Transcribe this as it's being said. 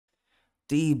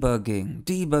Debugging.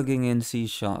 Debugging in C#.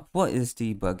 What is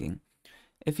debugging?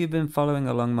 If you've been following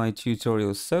along my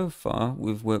tutorials so far,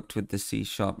 we've worked with the C#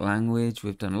 language,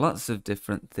 we've done lots of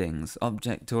different things,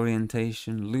 object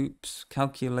orientation, loops,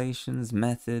 calculations,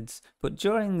 methods, but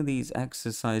during these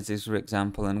exercises, for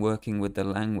example, and working with the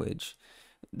language,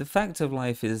 the fact of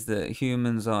life is that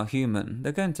humans are human.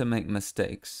 They're going to make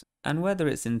mistakes. And whether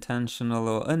it's intentional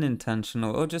or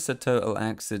unintentional or just a total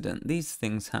accident, these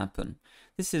things happen.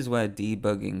 This is where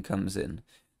debugging comes in.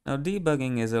 Now,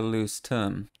 debugging is a loose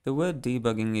term. The word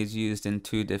debugging is used in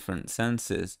two different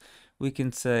senses. We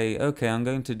can say, okay, I'm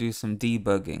going to do some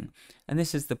debugging. And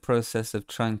this is the process of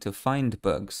trying to find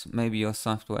bugs. Maybe your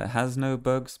software has no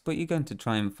bugs, but you're going to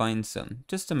try and find some,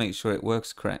 just to make sure it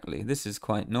works correctly. This is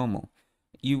quite normal.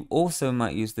 You also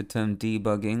might use the term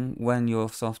debugging when your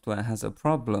software has a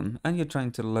problem and you're trying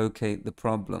to locate the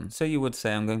problem. So you would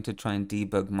say, I'm going to try and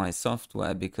debug my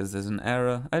software because there's an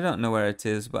error. I don't know where it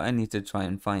is, but I need to try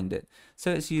and find it. So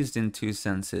it's used in two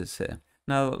senses here.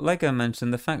 Now, like I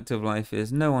mentioned, the fact of life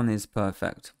is no one is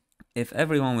perfect. If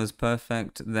everyone was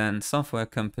perfect, then software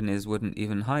companies wouldn't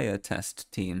even hire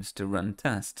test teams to run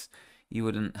tests. You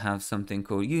wouldn't have something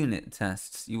called unit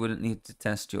tests. You wouldn't need to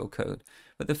test your code.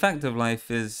 But the fact of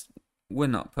life is we're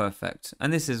not perfect.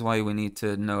 And this is why we need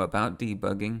to know about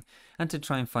debugging and to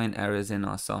try and find errors in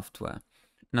our software.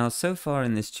 Now, so far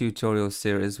in this tutorial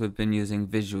series, we've been using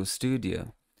Visual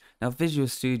Studio. Now, Visual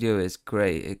Studio is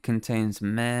great. It contains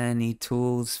many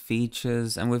tools,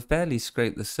 features, and we've barely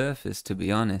scraped the surface, to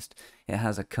be honest. It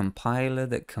has a compiler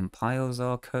that compiles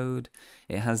our code.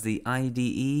 It has the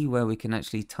IDE where we can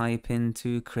actually type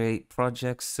into, create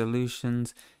projects,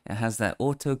 solutions. It has that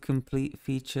autocomplete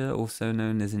feature, also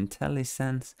known as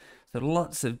IntelliSense. So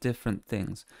lots of different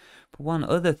things. But one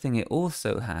other thing it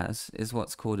also has is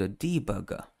what's called a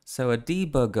debugger. So a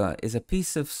debugger is a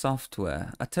piece of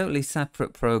software, a totally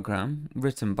separate program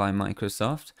written by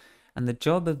Microsoft, and the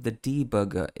job of the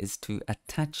debugger is to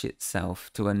attach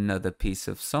itself to another piece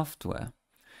of software.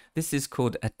 This is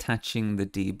called attaching the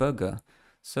debugger.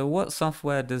 So what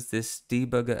software does this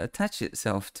debugger attach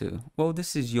itself to? Well,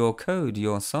 this is your code,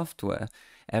 your software.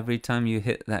 Every time you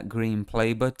hit that green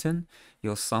play button,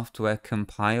 your software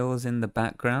compiles in the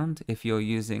background. If you're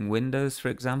using Windows, for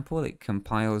example, it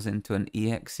compiles into an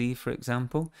exe, for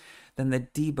example. Then the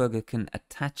debugger can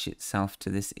attach itself to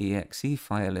this exe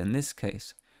file in this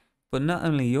case. But not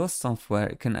only your software,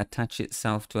 it can attach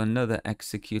itself to another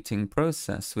executing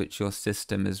process which your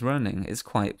system is running. It's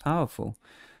quite powerful.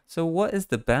 So what is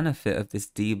the benefit of this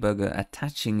debugger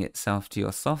attaching itself to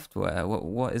your software?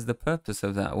 What is the purpose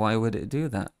of that? Why would it do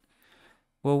that?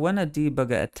 Well, when a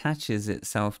debugger attaches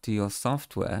itself to your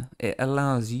software, it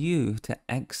allows you to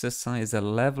exercise a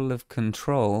level of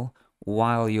control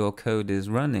while your code is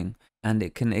running, and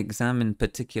it can examine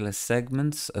particular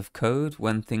segments of code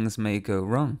when things may go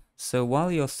wrong. So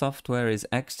while your software is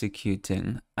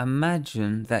executing,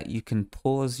 imagine that you can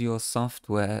pause your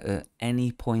software at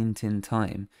any point in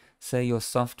time. Say your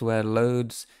software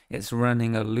loads, it's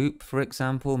running a loop, for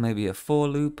example, maybe a for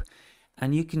loop,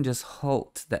 and you can just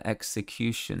halt the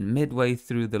execution midway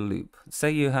through the loop.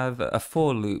 Say you have a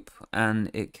for loop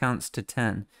and it counts to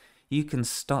 10. You can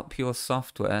stop your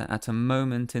software at a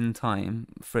moment in time,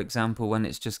 for example, when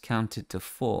it's just counted to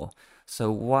 4.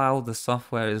 So while the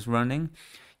software is running,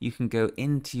 you can go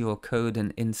into your code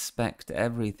and inspect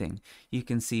everything. You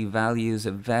can see values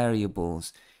of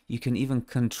variables. You can even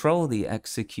control the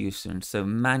execution, so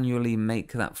manually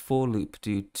make that for loop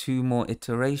do 2 more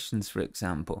iterations, for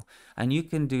example. And you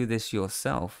can do this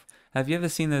yourself. Have you ever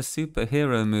seen those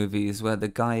superhero movies where the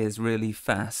guy is really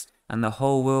fast and the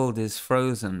whole world is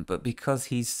frozen, but because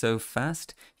he's so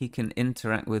fast, he can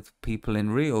interact with people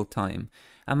in real time?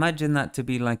 Imagine that to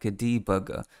be like a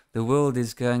debugger. The world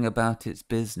is going about its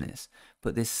business,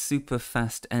 but this super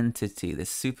fast entity, this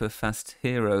super fast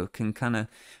hero can kind of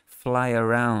fly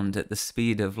around at the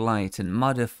speed of light and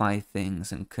modify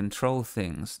things and control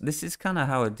things. This is kind of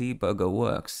how a debugger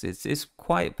works. It's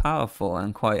quite powerful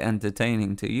and quite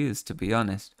entertaining to use, to be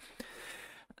honest.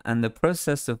 And the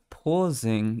process of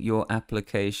pausing your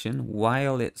application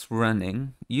while it's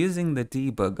running using the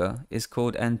debugger is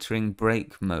called entering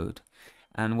break mode.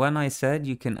 And when I said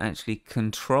you can actually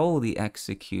control the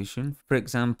execution, for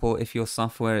example, if your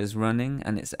software is running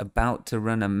and it's about to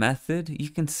run a method, you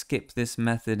can skip this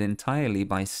method entirely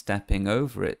by stepping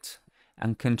over it.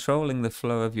 And controlling the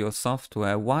flow of your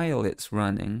software while it's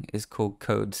running is called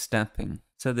code stepping.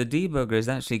 So the debugger is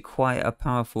actually quite a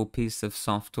powerful piece of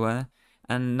software,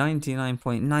 and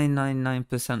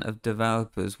 99.999% of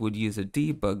developers would use a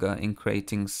debugger in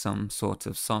creating some sort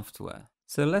of software.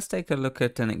 So let's take a look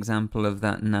at an example of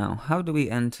that now. How do we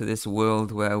enter this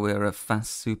world where we're a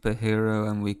fast superhero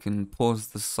and we can pause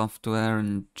the software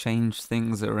and change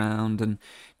things around and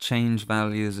change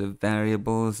values of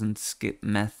variables and skip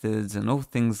methods and all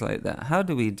things like that? How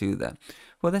do we do that?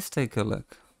 Well, let's take a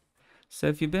look. So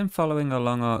if you've been following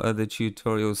along our other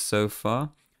tutorials so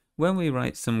far, when we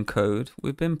write some code,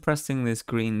 we've been pressing this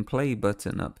green play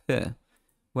button up here.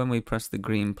 When we press the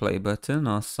green play button,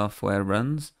 our software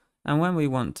runs. And when we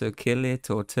want to kill it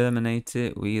or terminate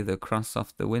it, we either cross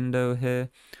off the window here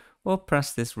or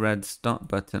press this red stop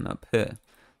button up here.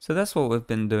 So that's what we've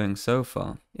been doing so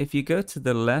far. If you go to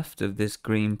the left of this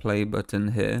green play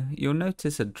button here, you'll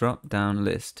notice a drop down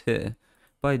list here.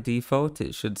 By default,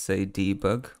 it should say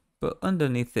debug, but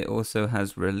underneath it also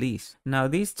has release. Now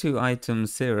these two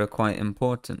items here are quite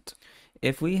important.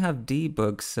 If we have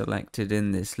debug selected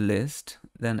in this list,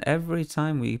 then every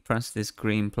time we press this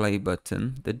green play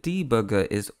button, the debugger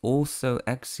is also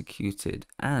executed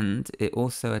and it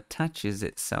also attaches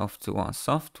itself to our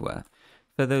software.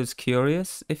 For those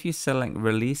curious, if you select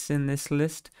release in this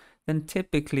list, then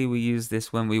typically we use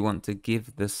this when we want to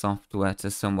give the software to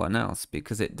someone else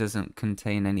because it doesn't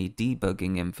contain any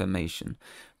debugging information.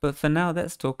 But for now,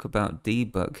 let's talk about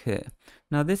debug here.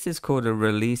 Now this is called a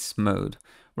release mode.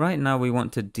 Right now we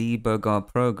want to debug our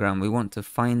program. We want to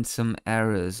find some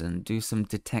errors and do some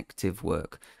detective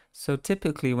work. So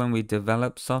typically when we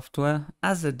develop software,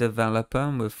 as a developer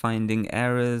and we're finding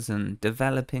errors and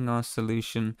developing our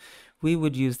solution, we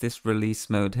would use this release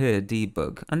mode here,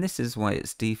 debug, and this is why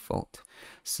it's default.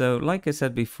 So like I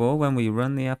said before, when we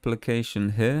run the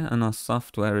application here and our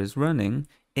software is running,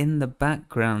 in the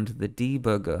background, the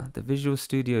debugger, the Visual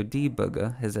Studio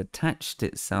debugger, has attached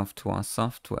itself to our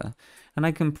software. And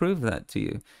I can prove that to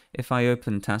you. If I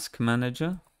open Task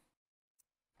Manager,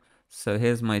 so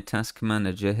here's my Task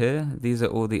Manager here. These are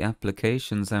all the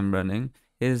applications I'm running.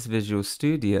 Here's Visual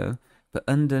Studio. But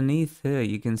underneath here,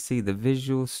 you can see the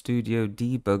Visual Studio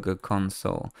Debugger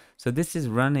console. So this is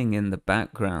running in the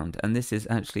background, and this is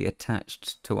actually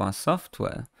attached to our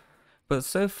software. But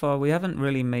so far, we haven't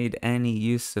really made any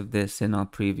use of this in our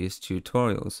previous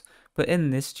tutorials. But in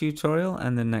this tutorial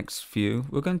and the next few,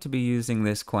 we're going to be using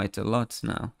this quite a lot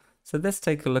now. So let's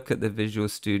take a look at the Visual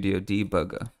Studio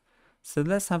Debugger. So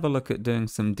let's have a look at doing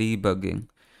some debugging.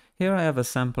 Here I have a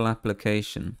sample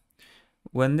application.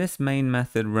 When this main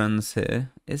method runs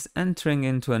here, it's entering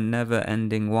into a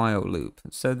never-ending while loop.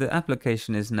 So the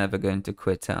application is never going to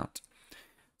quit out.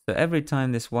 So every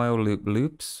time this while loop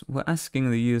loops, we're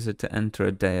asking the user to enter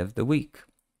a day of the week.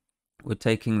 We're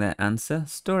taking their answer,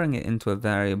 storing it into a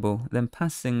variable, then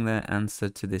passing their answer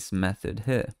to this method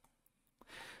here.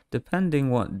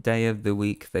 Depending what day of the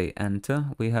week they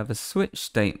enter, we have a switch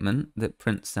statement that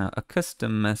prints out a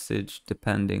custom message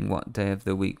depending what day of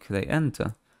the week they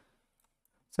enter.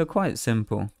 So quite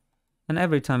simple. And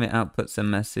every time it outputs a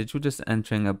message, we're just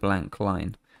entering a blank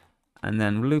line and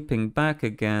then looping back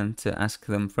again to ask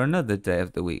them for another day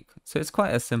of the week. So it's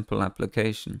quite a simple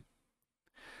application.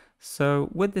 So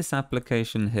with this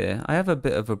application here, I have a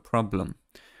bit of a problem.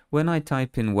 When I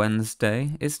type in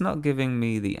Wednesday, it's not giving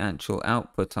me the actual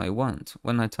output I want.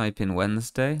 When I type in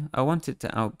Wednesday, I want it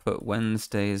to output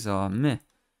Wednesdays are meh,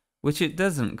 which it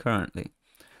doesn't currently.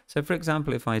 So for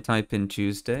example, if I type in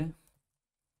Tuesday,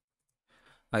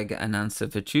 I get an answer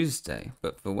for Tuesday,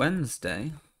 but for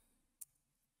Wednesday,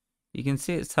 you can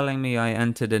see it's telling me I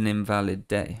entered an invalid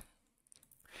day.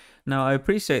 Now I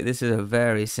appreciate this is a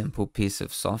very simple piece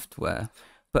of software,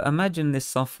 but imagine this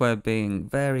software being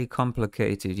very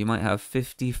complicated. You might have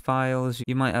 50 files,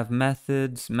 you might have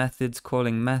methods, methods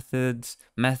calling methods,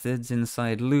 methods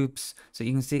inside loops, so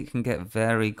you can see it can get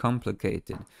very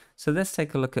complicated. So let's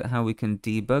take a look at how we can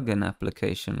debug an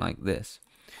application like this.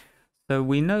 So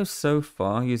we know so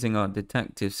far, using our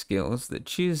detective skills, that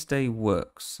Tuesday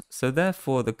works. So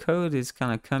therefore, the code is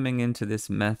kind of coming into this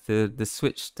method, the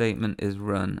switch statement is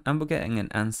run, and we're getting an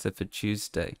answer for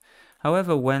Tuesday.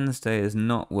 However, Wednesday is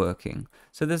not working.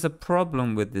 So there's a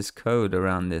problem with this code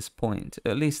around this point.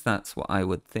 At least that's what I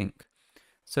would think.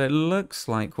 So it looks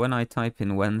like when I type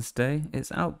in Wednesday,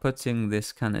 it's outputting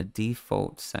this kind of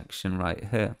default section right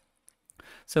here.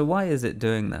 So why is it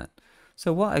doing that?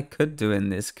 So what I could do in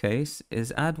this case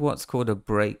is add what's called a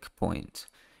breakpoint.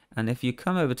 And if you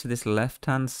come over to this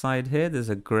left-hand side here, there's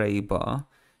a gray bar.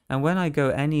 And when I go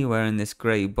anywhere in this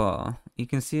gray bar, you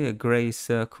can see a gray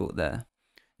circle there.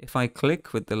 If I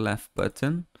click with the left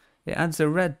button, it adds a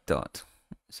red dot.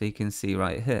 So you can see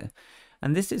right here.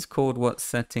 And this is called what's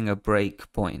setting a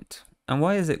breakpoint. And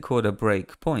why is it called a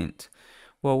breakpoint?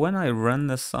 Well, when I run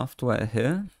the software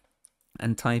here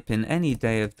and type in any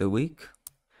day of the week,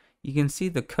 you can see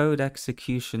the code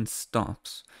execution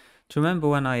stops. Do you remember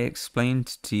when I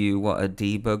explained to you what a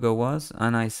debugger was?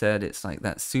 And I said it's like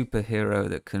that superhero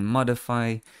that can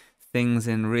modify things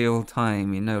in real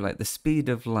time, you know, like the speed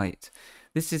of light.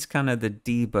 This is kind of the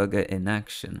debugger in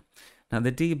action. Now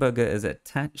the debugger has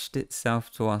attached itself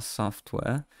to our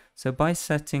software. So by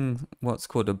setting what's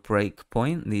called a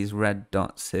breakpoint, these red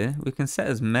dots here, we can set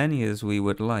as many as we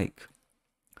would like.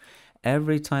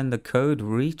 Every time the code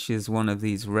reaches one of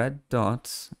these red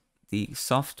dots, the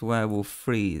software will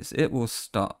freeze. It will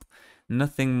stop.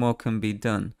 Nothing more can be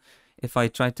done. If I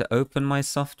try to open my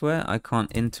software, I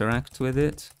can't interact with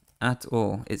it at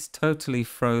all. It's totally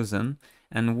frozen,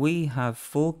 and we have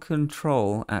full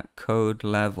control at code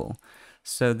level.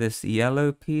 So this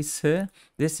yellow piece here,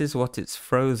 this is what it's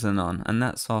frozen on, and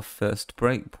that's our first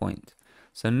breakpoint.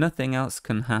 So nothing else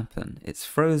can happen. It's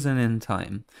frozen in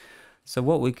time. So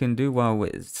what we can do while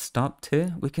we're stopped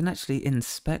here, we can actually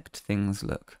inspect things,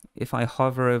 look. If I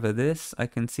hover over this, I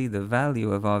can see the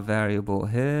value of our variable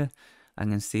here. I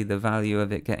can see the value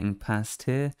of it getting passed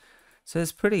here. So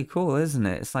it's pretty cool, isn't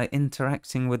it? It's like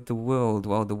interacting with the world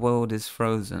while the world is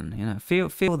frozen. You know,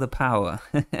 feel the power.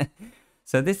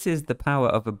 So this is the power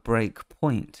of a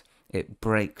breakpoint. It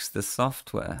breaks the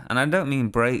software. And I don't mean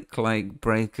break like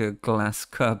break a glass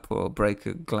cup or break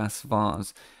a glass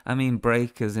vase. I mean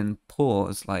break as in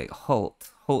pause, like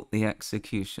halt the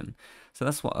execution. So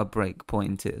that's what a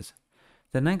breakpoint is.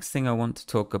 The next thing I want to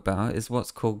talk about is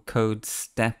what's called code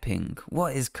stepping.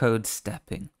 What is code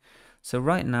stepping? So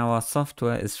right now our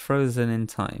software is frozen in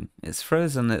time. It's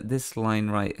frozen at this line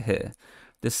right here.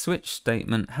 The switch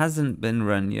statement hasn't been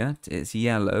run yet. It's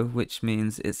yellow, which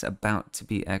means it's about to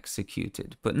be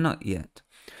executed, but not yet.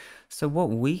 So what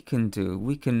we can do,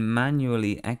 we can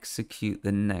manually execute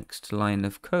the next line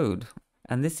of code.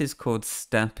 And this is called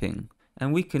stepping.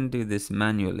 And we can do this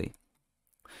manually.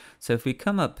 So if we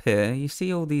come up here, you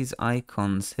see all these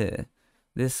icons here.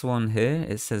 This one here,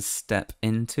 it says step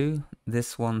into.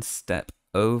 This one step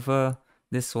over.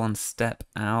 This one step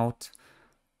out.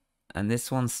 And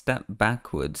this one step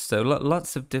backwards. So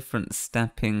lots of different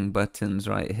stepping buttons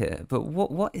right here. But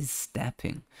what is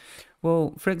stepping?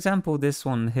 Well, for example, this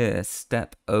one here,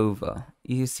 step over.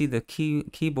 You see the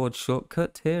keyboard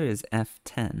shortcut here is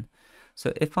F10.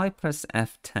 So if I press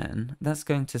F10, that's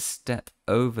going to step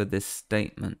over this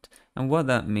statement. And what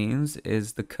that means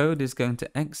is the code is going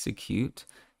to execute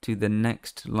to the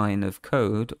next line of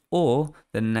code or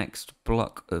the next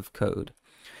block of code.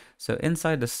 So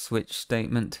inside a switch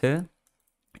statement here,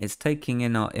 it's taking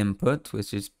in our input,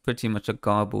 which is pretty much a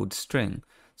garbled string.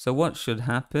 So what should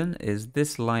happen is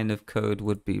this line of code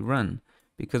would be run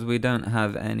because we don't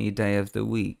have any day of the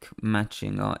week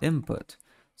matching our input.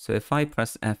 So if I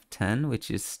press F10, which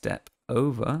is step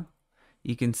over,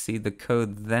 you can see the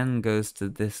code then goes to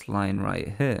this line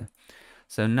right here.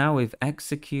 So now we've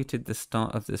executed the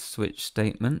start of the switch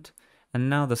statement, and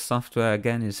now the software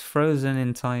again is frozen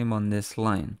in time on this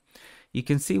line. You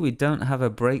can see we don't have a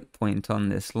breakpoint on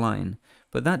this line,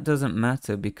 but that doesn't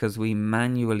matter because we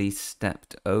manually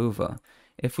stepped over.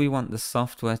 If we want the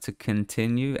software to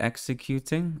continue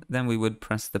executing, then we would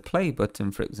press the play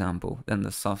button, for example. Then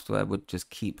the software would just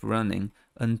keep running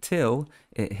until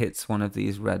it hits one of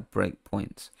these red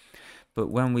breakpoints.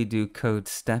 But when we do code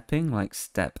stepping, like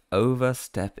step over,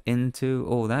 step into,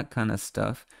 all that kind of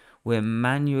stuff, we're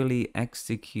manually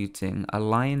executing a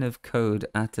line of code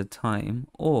at a time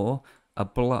or a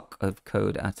block of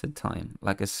code at a time,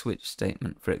 like a switch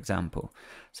statement, for example.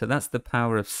 So that's the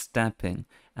power of stepping,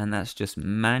 and that's just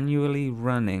manually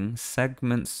running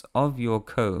segments of your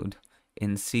code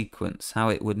in sequence, how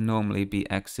it would normally be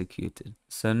executed.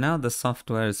 So now the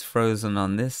software is frozen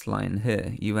on this line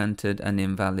here. You entered an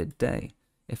invalid day.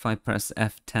 If I press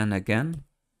F10 again,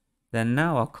 then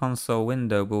now our console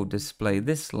window will display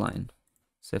this line.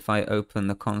 So if I open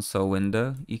the console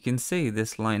window, you can see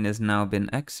this line has now been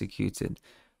executed.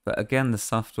 But again, the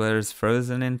software is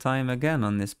frozen in time again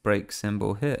on this break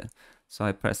symbol here. So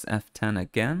I press F10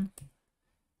 again.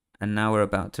 And now we're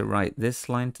about to write this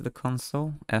line to the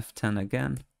console, F10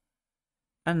 again.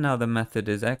 And now the method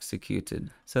is executed.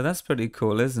 So that's pretty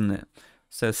cool, isn't it?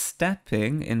 So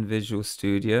stepping in Visual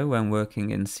Studio when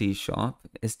working in C#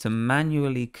 is to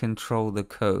manually control the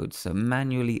code, so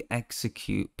manually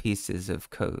execute pieces of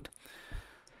code.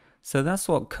 So that's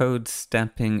what code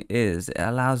stepping is. It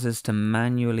allows us to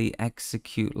manually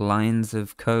execute lines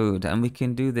of code, and we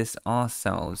can do this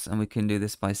ourselves, and we can do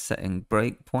this by setting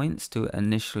breakpoints to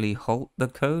initially halt the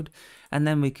code, and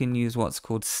then we can use what's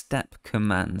called step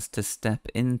commands to step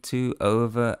into,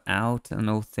 over, out, and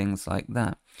all things like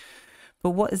that.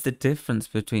 But what is the difference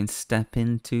between step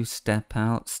into, step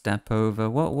out, step over?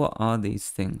 What are these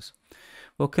things?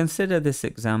 Well, consider this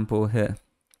example here.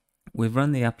 We've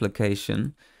run the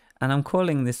application, and I'm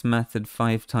calling this method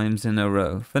 5 times in a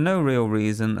row for no real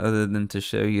reason other than to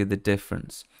show you the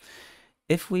difference.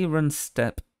 If we run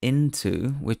step into,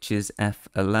 which is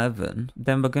F11,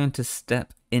 then we're going to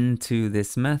step into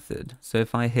this method. So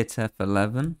if I hit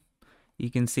F11, you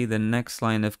can see the next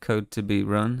line of code to be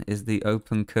run is the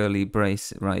open curly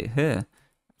brace right here,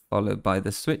 followed by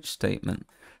the switch statement.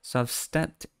 So I've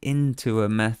stepped into a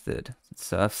method.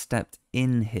 So I've stepped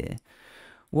in here.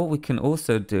 What we can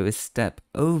also do is step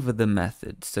over the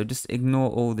method. So just ignore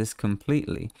all this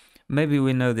completely. Maybe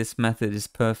we know this method is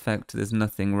perfect, there's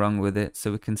nothing wrong with it,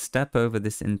 so we can step over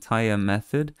this entire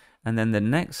method, and then the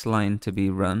next line to be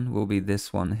run will be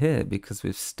this one here, because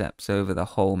we've stepped over the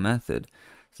whole method.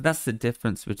 So that's the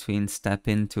difference between step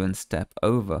into and step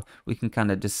over. We can kind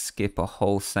of just skip a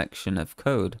whole section of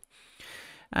code.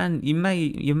 And you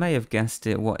may have guessed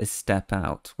it, what is step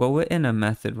out? Well, we're in a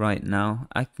method right now.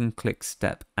 I can click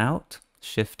step out,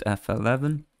 shift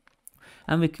F11,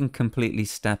 and we can completely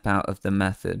step out of the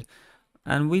method.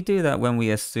 And we do that when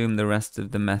we assume the rest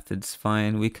of the method's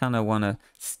fine. We kind of want to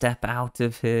step out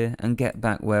of here and get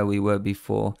back where we were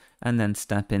before, and then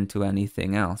step into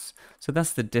anything else. So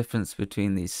that's the difference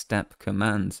between these step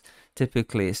commands.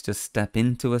 Typically it's just step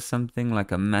into something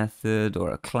like a method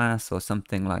or a class or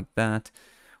something like that,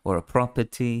 or a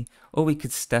property, or we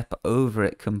could step over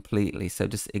it completely, so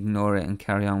just ignore it and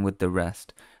carry on with the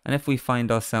rest. And if we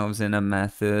find ourselves in a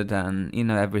method and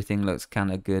everything looks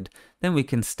kind of good, then we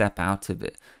can step out of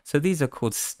it. So these are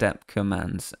called step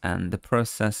commands, and the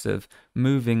process of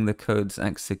moving the code's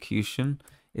execution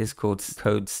is called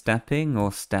code stepping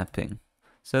or stepping.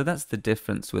 So that's the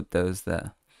difference with those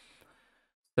there.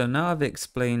 So now I've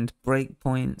explained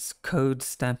breakpoints, code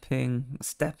stepping,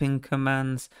 stepping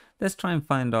commands. Let's try and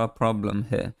find our problem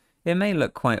here. It may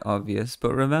look quite obvious,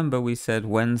 but remember we said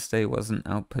Wednesday wasn't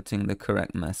outputting the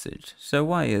correct message. So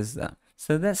why is that?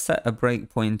 So let's set a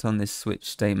breakpoint on this switch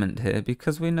statement here,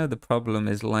 because we know the problem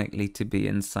is likely to be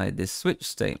inside this switch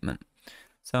statement.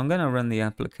 So I'm going to run the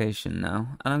application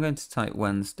now, and I'm going to type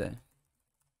Wednesday.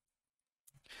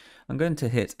 I'm going to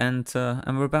hit enter,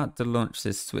 and we're about to launch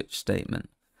this switch statement.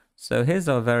 So here's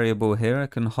our variable here. I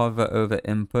can hover over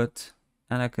input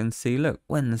and I can see, look,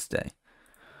 Wednesday.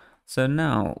 So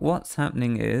now what's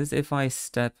happening is if I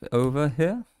step over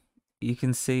here, you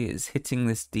can see it's hitting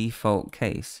this default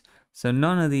case. So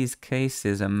none of these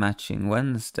cases are matching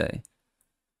Wednesday.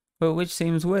 But which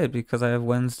seems weird because I have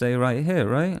Wednesday right here,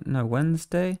 right? No,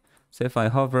 Wednesday. So if I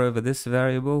hover over this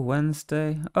variable,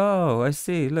 Wednesday, oh, I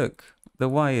see, look, the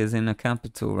Y is in a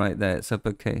capital right there, it's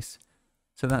uppercase.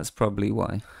 So that's probably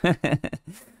why.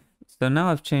 So now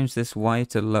I've changed this Y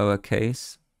to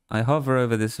lowercase. I hover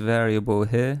over this variable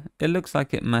here. It looks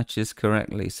like it matches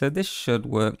correctly. So this should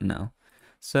work now.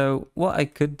 So what I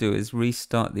could do is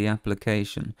restart the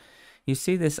application. You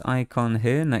see this icon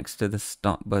here next to the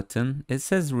stop button. It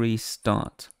says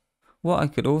restart. What I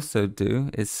could also do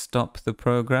is stop the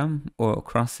program or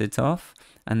cross it off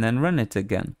and then run it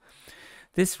again.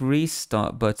 This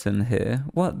restart button here,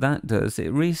 what that does,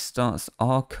 it restarts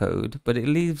our code, but it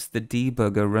leaves the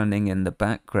debugger running in the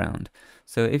background.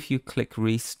 So if you click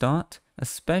restart,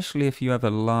 especially if you have a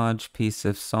large piece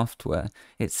of software,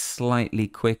 it's slightly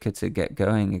quicker to get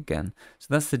going again. So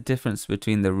that's the difference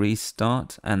between the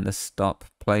restart and the stop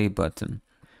play button.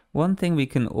 One thing we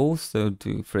can also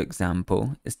do, for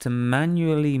example, is to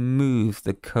manually move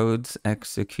the code's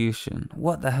execution.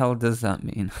 What the hell does that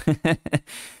mean?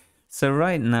 So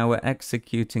right now we're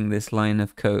executing this line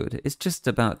of code. It's just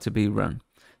about to be run.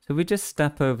 So we just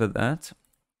step over that.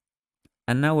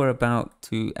 And now we're about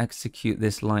to execute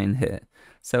this line here.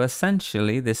 So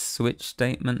essentially this switch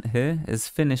statement here is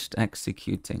finished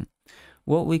executing.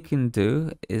 What we can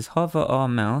do is hover our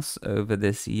mouse over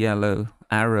this yellow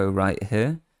arrow right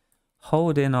here,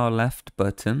 hold in our left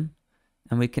button,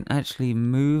 and we can actually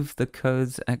move the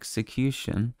code's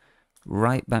execution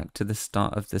right back to the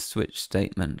start of the switch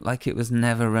statement, like it was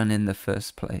never run in the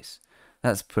first place.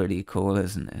 That's pretty cool,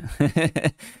 isn't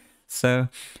it? So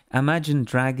imagine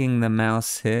dragging the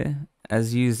mouse here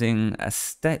as using a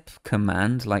step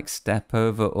command like step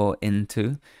over or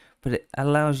into, but it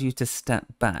allows you to step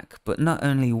back, but not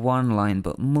only one line,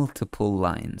 but multiple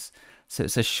lines. So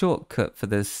it's a shortcut for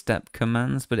those step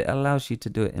commands, but it allows you to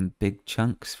do it in big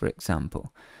chunks, for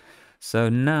example. So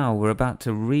now we're about to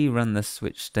rerun the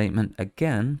switch statement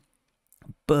again,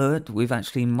 but we've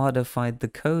actually modified the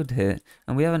code here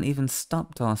and we haven't even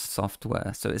stopped our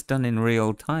software. So it's done in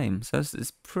real time. So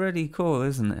it's pretty cool,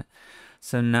 isn't it?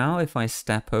 So now if I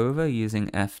step over using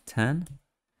F10,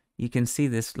 you can see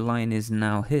this line is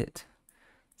now hit.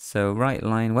 So right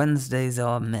line, Wednesdays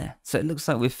are meh. So it looks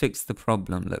like we've fixed the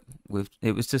problem. Look,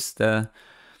 it was just that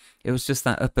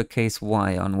uppercase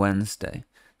Y on Wednesday.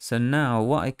 So now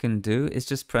what I can do is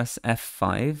just press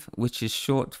F5, which is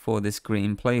short for this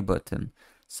green play button.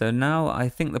 So now I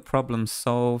think the problem's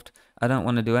solved. I don't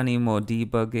want to do any more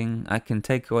debugging. I can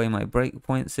take away my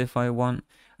breakpoints if I want,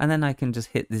 and then I can just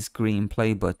hit this green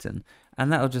play button,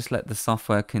 and that'll just let the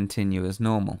software continue as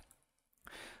normal.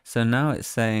 So now it's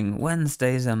saying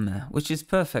Wednesdays are meh, which is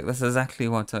perfect. That's exactly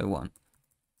what I want.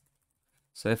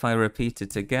 So if I repeat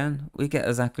it again, we get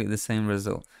exactly the same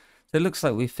result. So it looks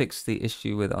like we fixed the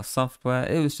issue with our software.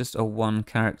 It was just a 1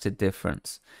 character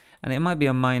difference. And it might be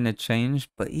a minor change,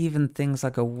 but even things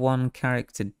like a 1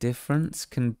 character difference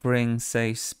can bring,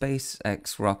 say,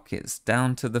 SpaceX rockets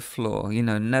down to the floor, you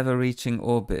know, never reaching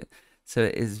orbit. So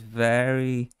it is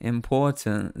very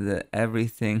important that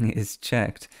everything is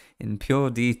checked in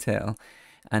pure detail.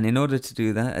 And in order to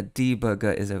do that, a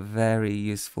debugger is a very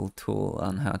useful tool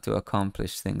on how to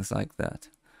accomplish things like that.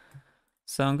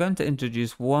 So I'm going to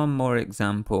introduce one more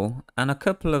example and a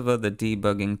couple of other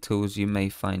debugging tools you may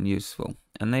find useful.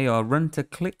 And they are run to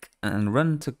click and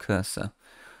run to cursor.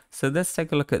 So let's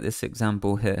take a look at this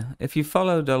example here. If you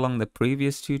followed along the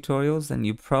previous tutorials, then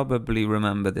you probably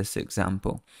remember this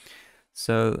example.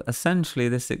 So essentially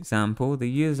this example, the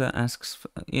user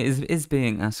is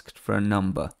being asked for a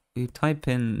number. You type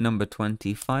in number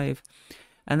 25,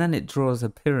 and then it draws a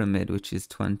pyramid which is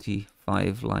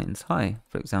 25 lines high.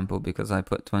 For example, because I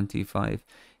put 25,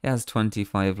 it has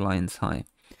 25 lines high.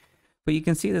 But you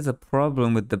can see there's a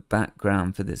problem with the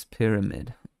background for this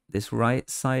pyramid. This right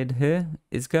side here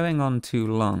is going on too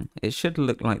long. It should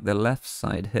look like the left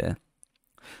side here.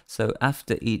 So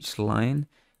after each line,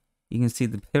 you can see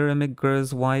the pyramid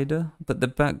grows wider, but the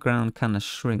background kind of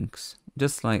shrinks,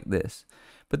 just like this.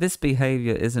 But this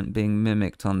behavior isn't being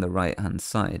mimicked on the right-hand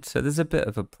side, so there's a bit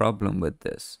of a problem with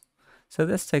this. So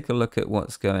let's take a look at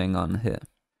what's going on here.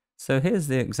 So here's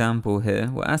the example here.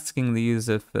 We're asking the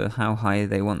user for how high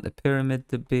they want the pyramid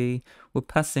to be. We're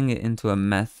passing it into a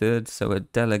method, so we're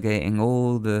delegating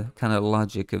all the kind of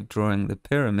logic of drawing the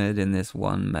pyramid in this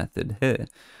one method here.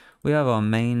 We have our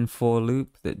main for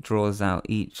loop that draws out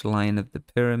each line of the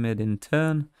pyramid in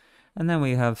turn. And then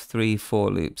we have 3 for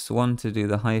loops, one to do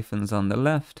the hyphens on the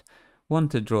left, one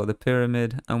to draw the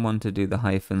pyramid, and one to do the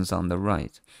hyphens on the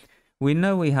right. We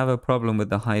know we have a problem with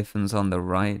the hyphens on the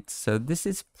right, so this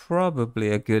is probably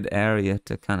a good area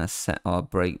to kind of set our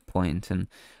breakpoint and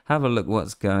have a look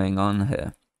what's going on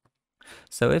here.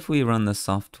 So if we run the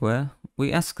software,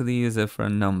 we ask the user for a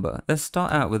number. Let's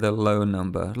start out with a low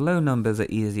number. Low numbers are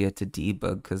easier to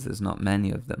debug because there's not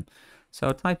many of them. So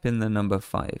I'll type in the number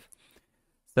 5.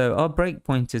 So our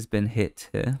breakpoint has been hit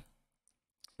here.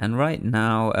 And right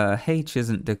now, H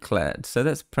isn't declared. So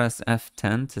let's press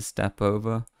F10 to step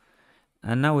over.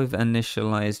 And now we've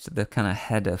initialized the kind of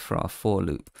header for our for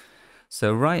loop.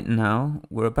 So right now,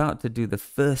 we're about to do the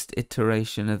first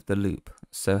iteration of the loop.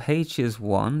 So H is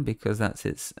 1 because that's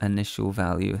its initial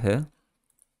value here.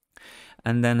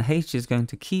 And then H is going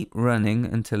to keep running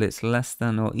until it's less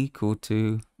than or equal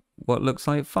to what looks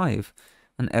like 5.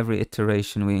 And every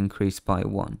iteration we increase by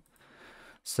 1.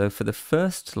 So for the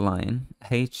first line,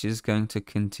 H is going to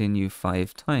continue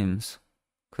 5 times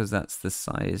because that's the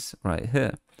size right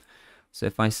here. So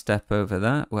if I step over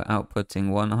that, we're outputting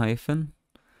 1 hyphen,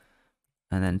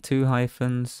 and then 2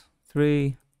 hyphens,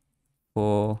 3,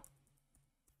 4,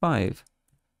 5,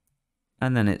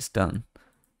 and then it's done.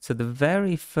 So the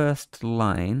very first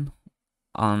line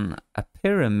on a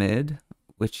pyramid,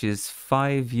 which is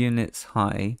 5 units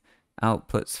high,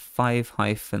 outputs 5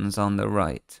 hyphens on the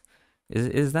right.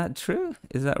 Is that true?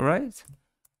 Is that right?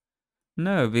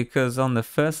 No, because on the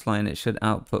first line it should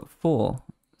output 4.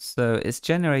 So it's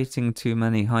generating too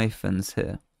many hyphens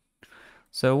here.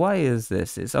 So why is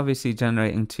this? It's obviously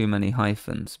generating too many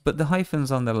hyphens, but the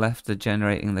hyphens on the left are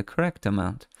generating the correct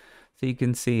amount. So you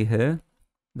can see here,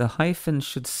 the hyphen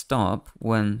should stop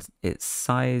when it's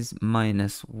size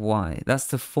minus y. That's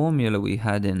the formula we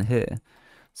had in here.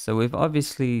 So we've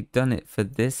obviously done it for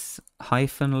this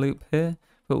hyphen loop here,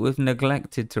 but we've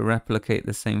neglected to replicate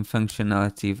the same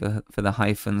functionality for the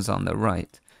hyphens on the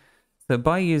right. So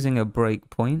by using a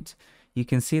breakpoint, you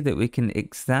can see that we can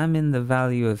examine the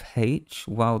value of H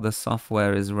while the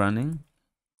software is running.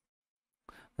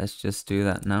 Let's just do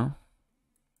that now.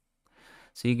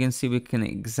 So you can see we can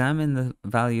examine the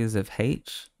values of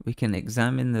H, we can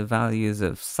examine the values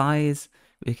of size,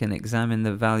 we can examine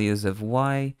the values of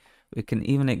Y, we can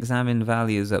even examine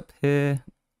values up here,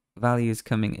 values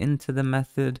coming into the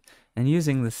method, and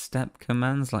using the step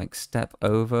commands like step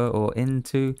over or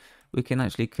into, we can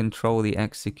actually control the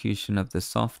execution of the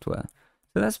software.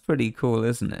 So that's pretty cool,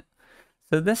 isn't it?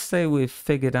 So let's say we've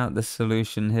figured out the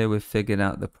solution here, we've figured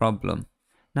out the problem.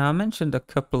 Now I mentioned a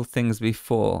couple things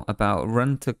before about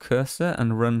run to cursor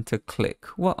and run to click.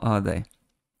 What are they?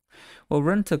 Well,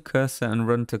 run to cursor and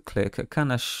run to click are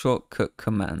kind of shortcut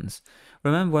commands.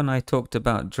 Remember when I talked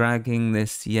about dragging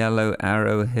this yellow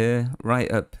arrow here, right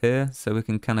up here, so we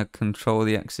can kind of control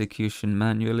the execution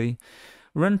manually?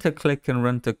 Run to click and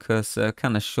run to cursor are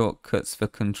kind of shortcuts for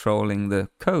controlling the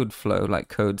code flow, like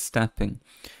code stepping.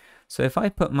 So if I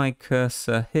put my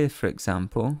cursor here, for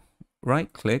example,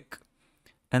 right click,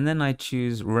 and then I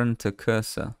choose run to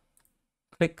cursor,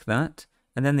 click that,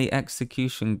 and then the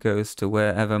execution goes to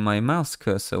wherever my mouse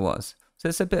cursor was. So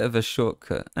it's a bit of a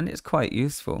shortcut, and it's quite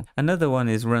useful. Another one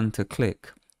is run to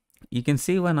click. You can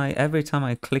see when every time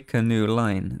I click a new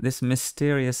line, this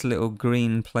mysterious little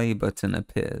green play button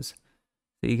appears.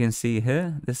 So you can see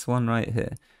here, this one right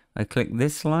here. I click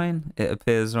this line, it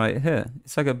appears right here.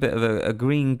 It's like a bit of a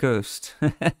green ghost.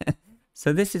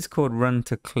 So this is called run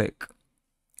to click.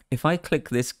 If I click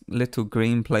this little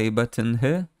green play button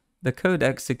here, the code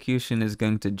execution is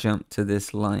going to jump to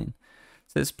this line.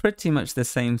 So it's pretty much the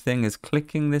same thing as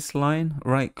clicking this line,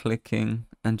 right clicking,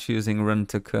 and choosing run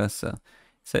to cursor.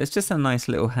 So it's just a nice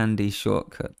little handy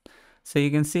shortcut. So you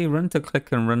can see run to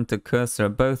click and run to cursor are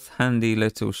both handy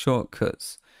little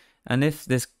shortcuts. And if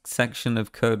this section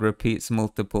of code repeats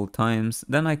multiple times,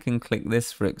 then I can click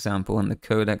this, for example, and the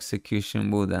code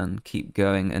execution will then keep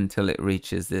going until it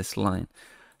reaches this line.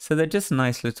 So they're just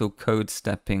nice little code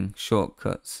stepping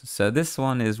shortcuts. So this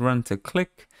one is run to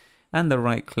click, and the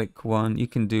right click one, you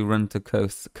can do run to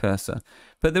cursor.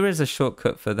 But there is a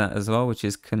shortcut for that as well, which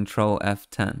is Control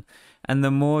F10. And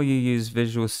the more you use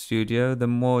Visual Studio, the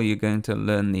more you're going to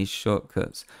learn these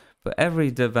shortcuts. But every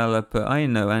developer I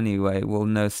know anyway will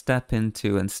know step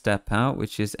into and step out,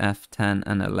 which is F10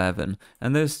 and 11.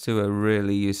 And those two are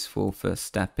really useful for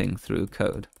stepping through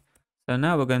code. So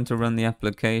now we're going to run the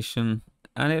application.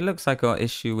 And it looks like our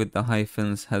issue with the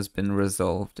hyphens has been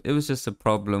resolved. It was just a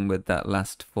problem with that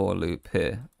last for loop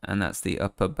here, and that's the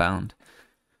upper bound.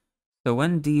 So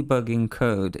when debugging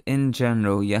code, in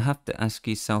general, you have to ask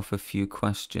yourself a few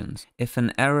questions. If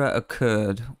an error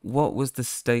occurred, what was the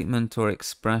statement or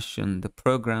expression the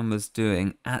program was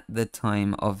doing at the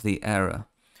time of the error?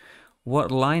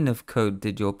 What line of code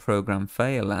did your program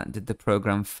fail at? Did the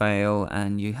program fail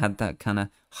and you had that kind of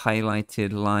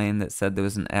highlighted line that said there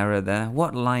was an error there?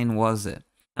 What line was it?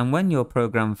 And when your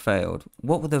program failed,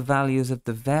 what were the values of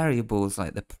the variables,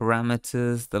 like the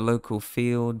parameters, the local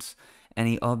fields,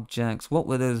 any objects? What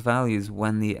were those values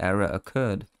when the error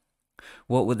occurred?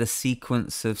 What were the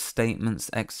sequence of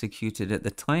statements executed at the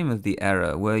time of the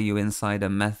error? Were you inside a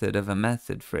method of a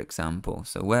method, for example?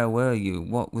 So where were you?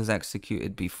 What was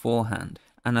executed beforehand?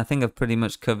 And I think I've pretty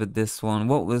much covered this one.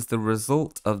 What was the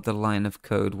result of the line of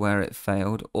code where it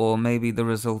failed? Or maybe the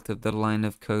result of the line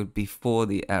of code before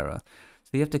the error?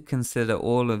 So you have to consider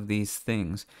all of these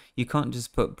things. You can't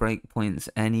just put breakpoints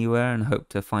anywhere and hope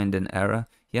to find an error.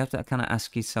 You have to kind of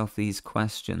ask yourself these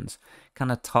questions,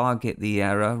 kind of target the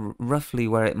error, roughly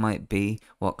where it might be,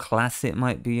 what class it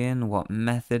might be in, what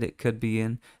method it could be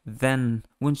in. Then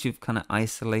once you've kind of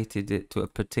isolated it to a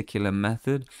particular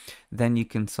method, then you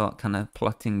can start kind of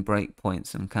plotting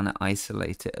breakpoints and kind of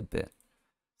isolate it a bit.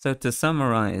 So to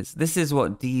summarize, this is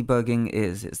what debugging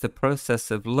is. It's the process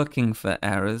of looking for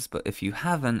errors, but if you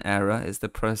have an error, it's the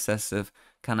process of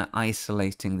kind of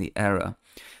isolating the error.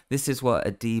 This is what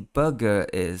a debugger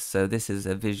is. So this is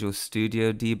a Visual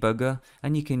Studio debugger,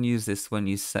 and you can use this when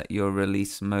you set your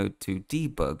release mode to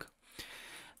debug.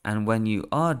 And when you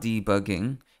are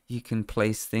debugging, you can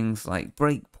place things like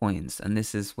breakpoints, and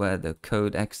this is where the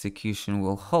code execution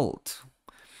will halt.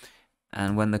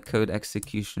 And when the code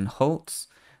execution halts,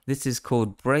 this is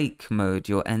called break mode.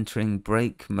 You're entering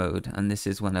break mode, and this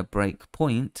is when a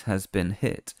breakpoint has been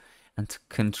hit. And to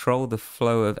control the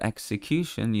flow of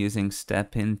execution using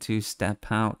step into,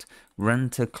 step out, run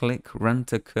to click, run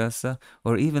to cursor,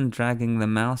 or even dragging the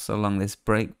mouse along this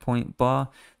breakpoint bar,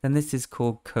 then this is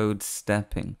called code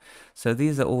stepping. So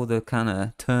these are all the kind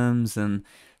of terms and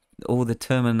all the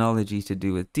terminology to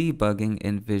do with debugging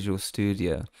in Visual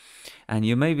Studio. And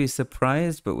you may be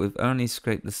surprised, but we've only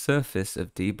scraped the surface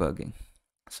of debugging.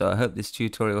 So I hope this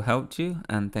tutorial helped you,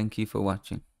 and thank you for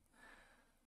watching.